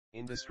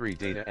Industry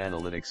Data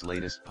Analytics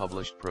latest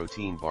published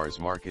Protein Bars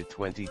Market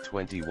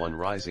 2021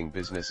 Rising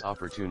Business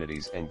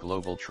Opportunities and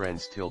Global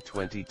Trends till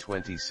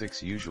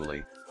 2026.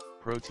 Usually,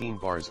 protein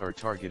bars are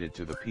targeted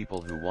to the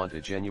people who want a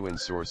genuine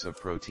source of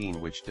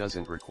protein which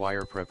doesn't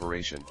require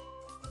preparation.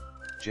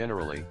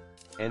 Generally,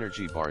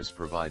 energy bars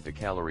provide the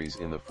calories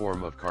in the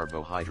form of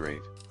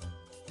carbohydrate.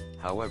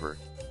 However,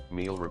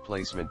 meal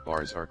replacement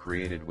bars are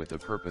created with the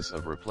purpose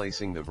of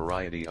replacing the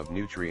variety of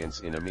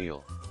nutrients in a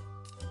meal.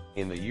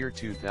 In the year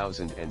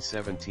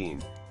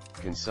 2017,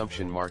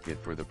 consumption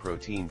market for the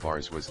protein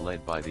bars was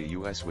led by the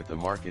US with a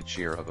market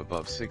share of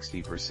above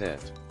 60%.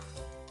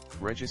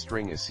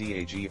 Registering a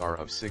CAGR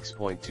of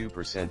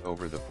 6.2%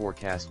 over the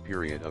forecast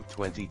period of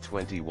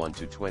 2021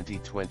 to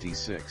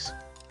 2026,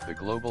 the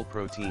global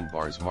protein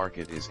bars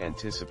market is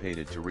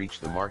anticipated to reach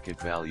the market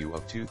value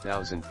of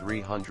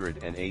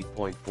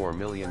 $2,308.4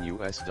 million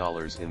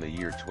in the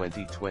year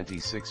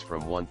 2026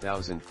 from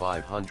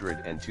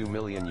 $1,502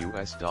 million in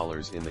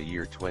the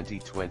year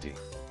 2020.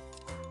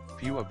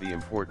 Few of the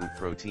important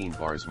protein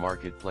bars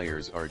market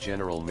players are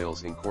General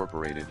Mills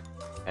Incorporated,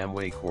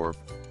 Amway Corp.,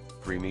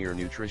 Premier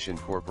Nutrition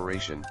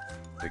Corporation,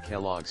 the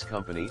Kellogg's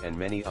Company and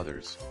many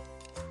others.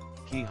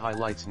 Key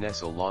highlights: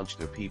 Nestle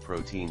launched a pea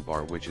protein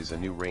bar which is a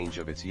new range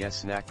of its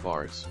Yes snack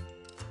bars.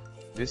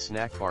 This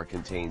snack bar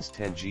contains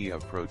 10 g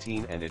of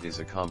protein and it is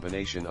a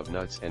combination of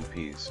nuts and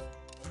peas,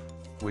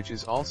 which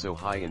is also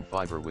high in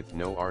fiber with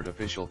no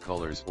artificial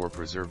colors or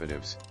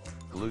preservatives,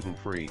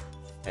 gluten-free,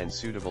 and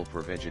suitable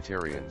for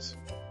vegetarians.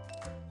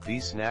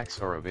 These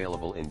snacks are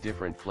available in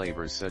different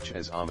flavors such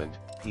as almond,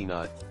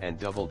 peanut, and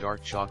double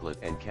dark chocolate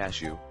and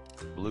cashew,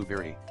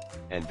 blueberry,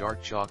 and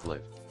dark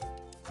chocolate.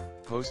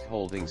 Post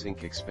Holdings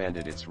Inc.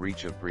 expanded its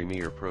reach of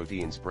Premier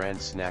Protein's brand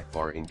snack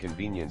bar in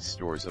convenience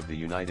stores of the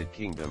United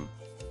Kingdom,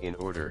 in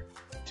order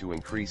to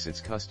increase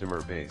its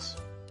customer base.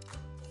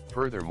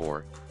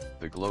 Furthermore,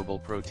 the global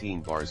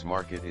protein bars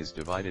market is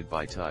divided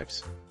by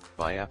types,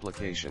 by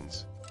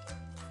applications.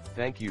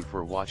 Thank you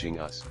for watching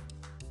us.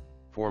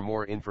 For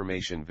more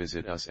information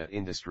visit us at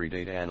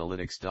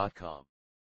industrydataanalytics.com.